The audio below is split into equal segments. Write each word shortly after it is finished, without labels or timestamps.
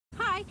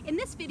In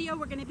this video,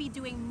 we're going to be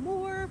doing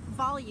more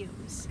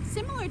volumes.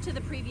 Similar to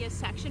the previous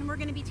section, we're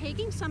going to be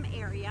taking some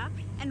area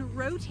and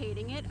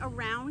rotating it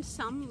around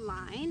some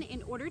line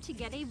in order to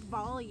get a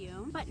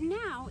volume. But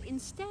now,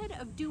 instead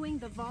of doing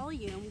the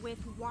volume with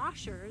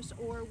washers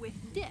or with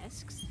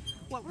discs,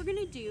 what we're going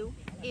to do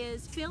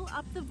is fill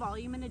up the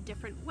volume in a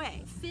different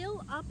way.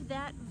 Fill up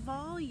that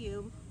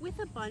volume with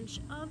a bunch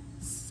of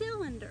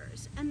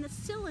cylinders, and the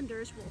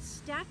cylinders will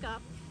stack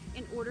up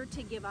in order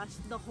to give us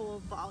the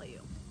whole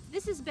volume.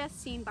 This is best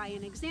seen by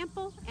an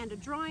example and a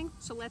drawing,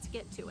 so let's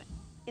get to it.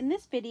 In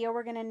this video,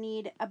 we're going to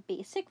need a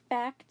basic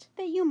fact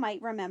that you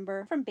might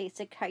remember from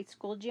basic high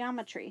school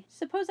geometry.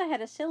 Suppose I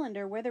had a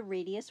cylinder where the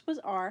radius was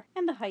r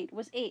and the height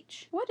was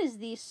h. What is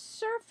the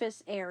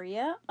surface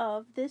area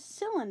of this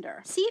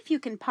cylinder? See if you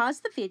can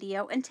pause the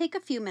video and take a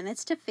few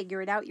minutes to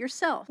figure it out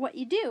yourself. What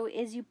you do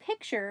is you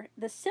picture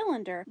the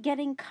cylinder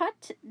getting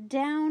cut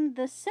down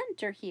the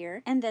center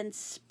here and then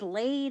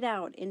splayed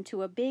out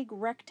into a big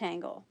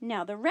rectangle.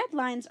 Now the red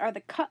lines are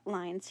the cut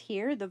lines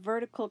here, the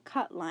vertical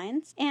cut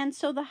lines, and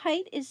so the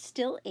height is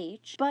still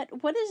h,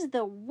 but what is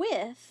the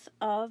width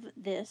of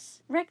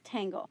this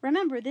rectangle?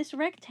 Remember, this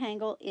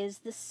rectangle is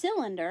the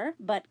cylinder,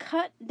 but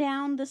cut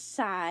down the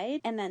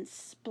side and then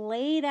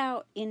splayed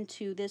out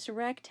into this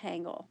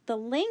rectangle. The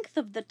length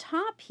of the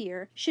top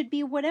here should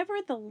be whatever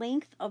the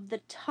length of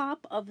the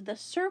top of the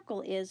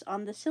circle is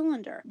on the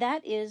cylinder.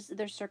 That is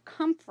the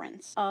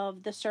circumference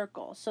of the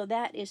circle, so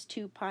that is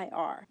 2 pi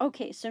r.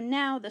 Okay, so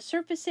now the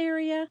surface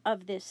area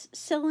of this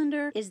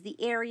cylinder is the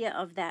area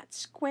of that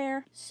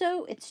square,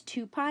 so it's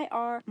 2 pi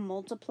r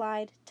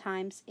multiplied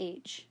times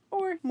h,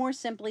 or more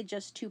simply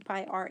just 2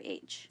 pi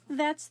rh.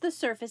 That's the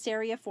surface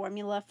area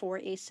formula for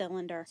a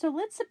cylinder. So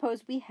let's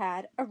suppose we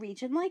had a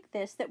region like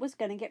this that was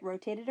going to get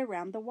rotated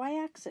around the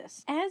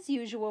y-axis. As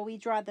usual, we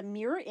draw the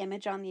mirror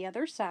image on the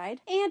other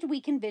side, and we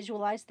can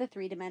visualize the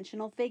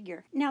three-dimensional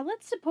figure. Now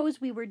let's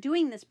suppose we were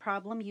doing this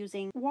problem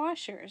using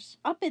washers.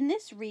 Up in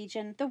this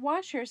region, the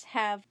washers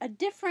have a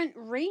different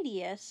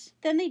radius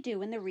than they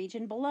do in the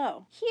region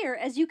below. Here,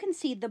 as you can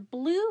see, the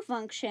blue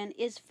function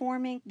is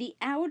forming the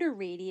outer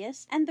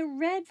radius, and the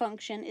red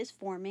function is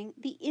forming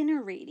the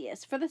inner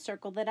radius for the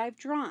circle that I've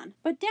drawn.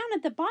 But down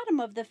at the bottom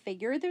of the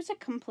figure, there's a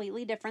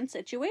completely different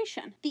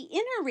situation. The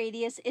inner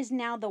radius is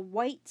now the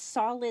white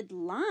solid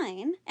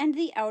line, and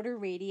the outer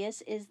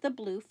radius is the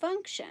blue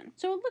function.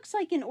 So it looks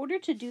like in order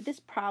to do this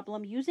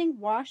problem using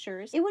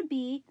washers, it would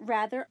be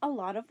rather a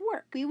lot of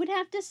work. We would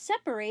have to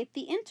separate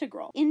the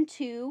integral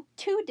into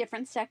two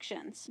different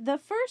sections. The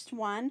first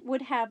one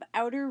would have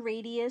outer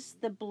radius,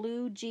 the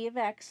blue g of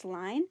x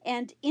line,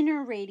 and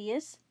inner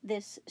radius,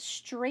 this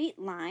straight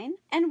line,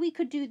 and we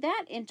could do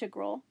that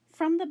integral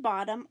from the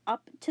bottom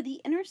up to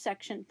the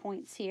intersection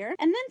points here,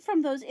 and then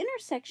from those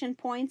intersection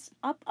points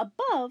up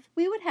above,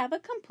 we would have a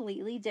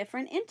completely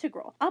different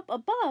integral. Up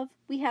above,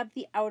 we have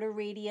the outer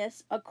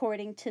radius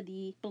according to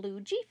the blue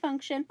g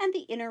function, and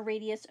the inner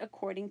radius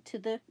according to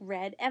the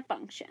red f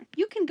function.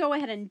 You can go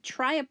ahead and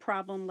try a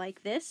problem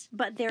like this,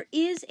 but there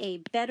is a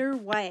better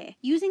way,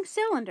 using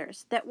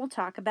cylinders, that we'll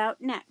talk about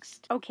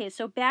next. Okay,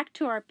 so back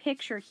to our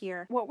picture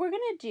here. What we're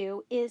going to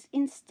do is,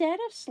 instead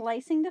of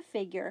slicing the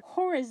figure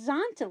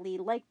horizontally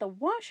like the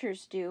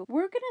washers do,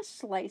 we're going to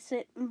slice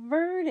it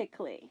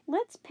vertically.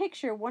 Let's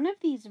picture one of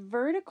these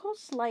vertical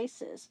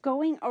slices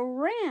going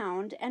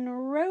around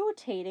and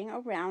rotating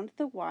around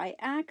the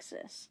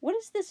y-axis. What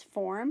does this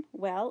form?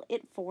 Well,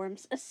 it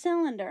forms a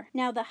cylinder.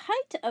 Now, the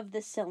height of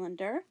the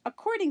cylinder,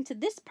 according to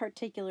this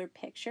particular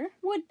picture,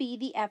 would be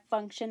the f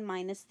function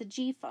minus the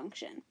g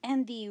function,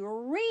 and the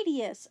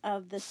radius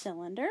of the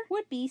cylinder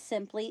would be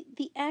simply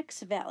the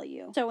x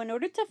value. So in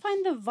order to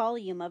find the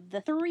volume of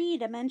the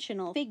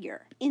three-dimensional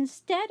figure,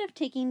 instead of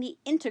taking the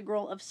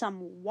integral of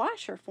some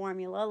washer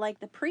formula like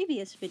the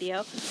previous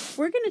video,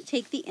 we're going to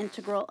take the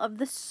integral of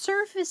the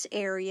surface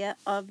area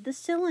of the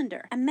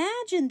cylinder.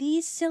 Imagine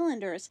these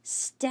cylinders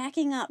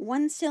stacking up,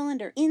 one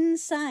cylinder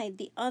inside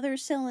the other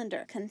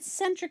cylinder,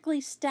 concentrically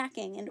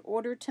stacking in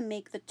order to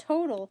make the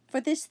total for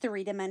this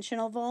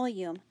three-dimensional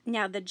volume.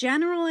 Now, the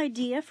general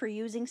idea for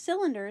using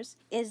cylinders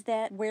is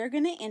that we're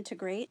going to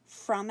integrate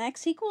from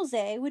x equals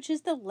a, which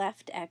is the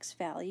left x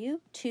value,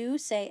 to,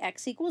 say,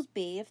 x equals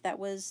b, if that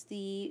was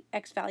the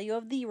x value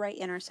of the right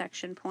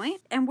intersection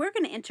point, and we're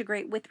going to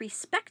integrate with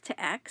respect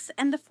to x,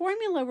 and the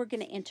formula we're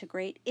going to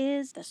integrate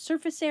is the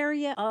surface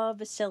area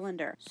of a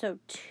cylinder. So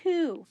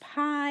 2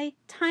 pi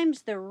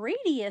times the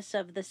radius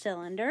of the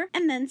cylinder,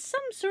 and then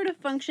some sort of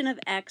function of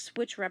x,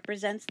 which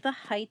represents the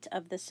height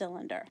of the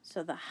cylinder.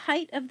 So the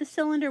height of the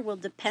cylinder will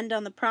depend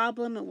on the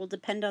problem, it will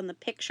depend on the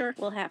picture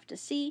we'll have to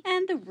see,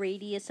 and the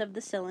radius of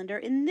the cylinder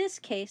in this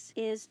case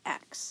is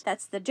x.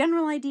 That's the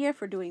general idea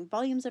for doing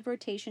volumes of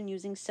rotation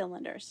using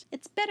cylinders.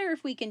 It's better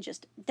if we can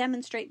just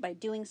demonstrate by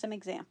doing some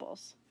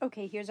examples.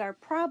 Okay, here's our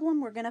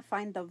problem. We're going to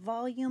find the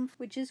volume,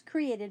 which is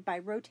created by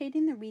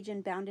rotating the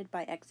region bounded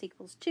by x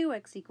equals 2,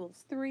 x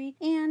equals 3,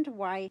 and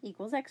y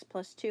equals x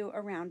plus 2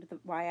 around the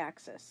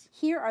y-axis.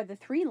 Here are the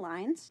three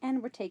lines,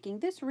 and we're taking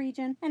this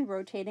region and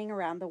rotating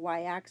around the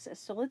y-axis.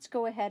 So let's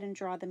go ahead and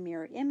draw the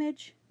mirror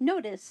image.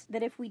 Notice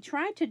that if we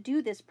tried to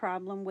do this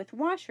problem with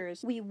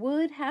washers, we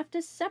would have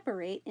to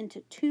separate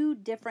into two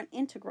different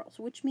integrals,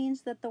 which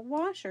means that the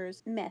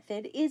washers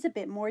method is a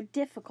bit more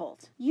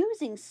difficult.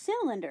 Using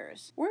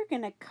cylinders, we're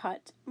going to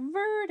cut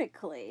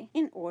vertically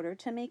in order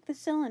to make the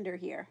cylinder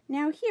here.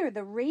 Now here,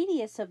 the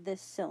radius of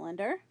this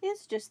cylinder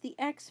is just the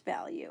x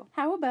value.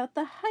 How about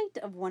the height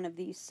of one of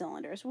these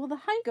cylinders? Well, the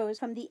height goes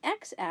from the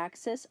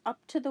x-axis up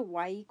to the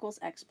y equals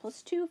x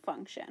plus 2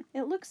 function.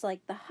 It looks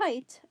like the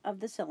height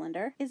of the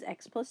cylinder is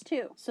x plus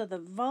 2. So the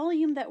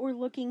volume that we're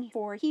looking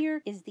for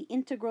here is the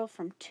integral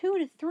from 2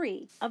 to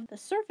 3 of the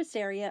surface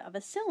area of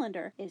a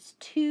cylinder is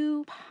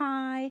 2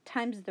 pi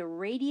times the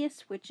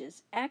radius, which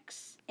is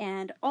x,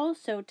 and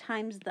also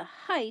times the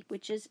height,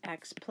 which is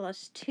x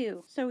plus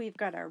 2. So we've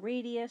got our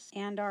radius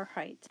and our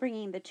height.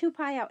 Bringing the 2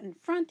 pi out in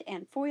front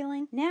and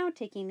foiling, now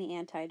taking the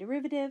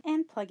antiderivative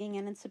and plugging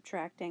in and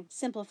subtracting.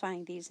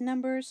 Simplifying these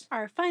numbers,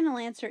 our final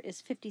answer is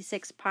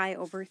 56 pi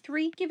over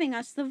 3, giving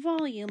us the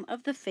volume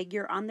of the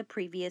figure on the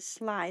previous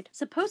slide.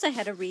 Suppose I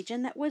had a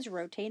region that was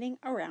rotating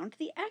around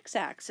the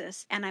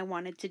x-axis and I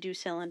wanted to do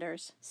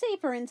cylinders. Say,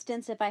 for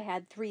instance, if I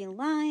had 3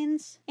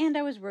 lines and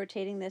I was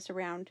rotating this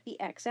around the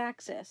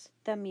x-axis.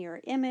 The mirror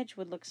image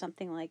would look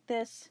something like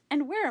this.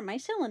 And where are my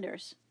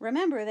cylinders?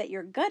 Remember that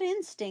your gut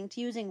instinct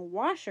using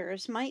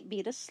washers might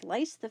be to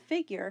slice the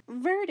figure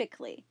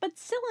vertically, but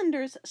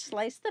cylinders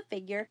slice the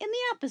figure in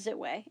the opposite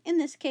way, in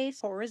this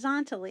case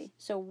horizontally.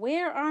 So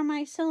where are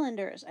my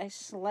cylinders? I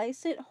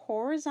slice it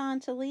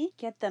horizontally,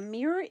 get the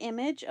mirror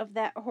image of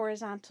that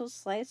horizontal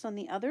slice on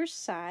the other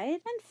side,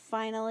 and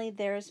finally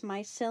there's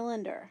my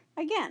cylinder.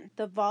 Again,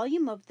 the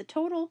volume of the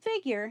total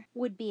figure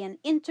would be an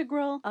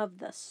integral of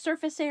the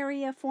surface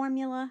area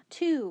formula,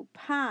 2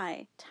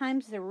 pi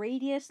times the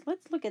radius.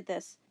 Let's look at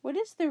this. What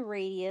is the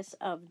radius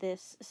of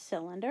this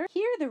cylinder?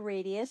 Here the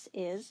radius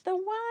is the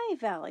y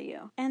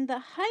value, and the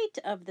height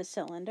of the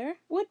cylinder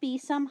would be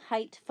some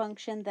height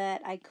function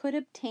that I could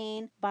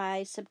obtain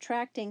by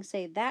subtracting,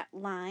 say, that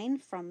line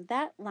from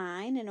that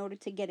line in order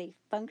to get a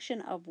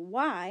function of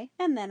y,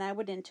 and then I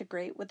would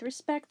integrate with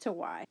respect to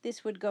y.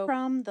 This would go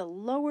from the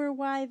lower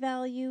y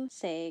value,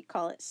 say,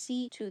 call it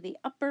c, to the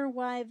upper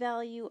y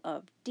value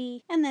of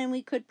d, and then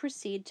we could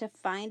proceed to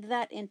find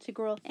that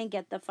integral and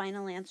get the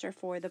final answer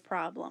for the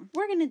problem.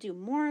 We're going to do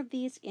more of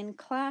these in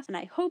class, and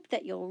I hope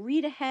that you'll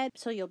read ahead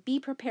so you'll be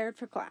prepared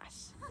for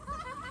class.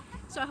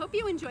 So I hope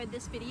you enjoyed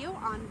this video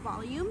on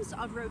volumes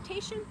of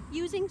rotation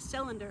using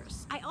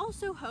cylinders. I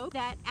also hope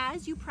that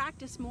as you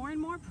practice more and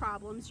more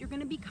problems, you're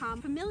going to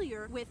become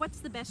familiar with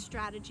what's the best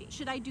strategy.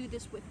 Should I do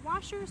this with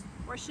washers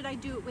or should I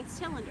do it with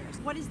cylinders?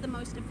 What is the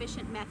most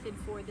efficient method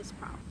for this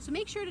problem? So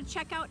make sure to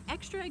check out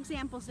extra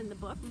examples in the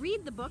book,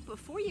 read the book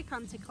before you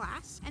come to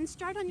class, and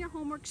start on your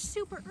homework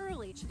super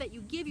early so that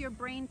you give your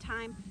brain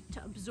time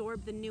to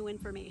absorb the new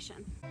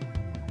information.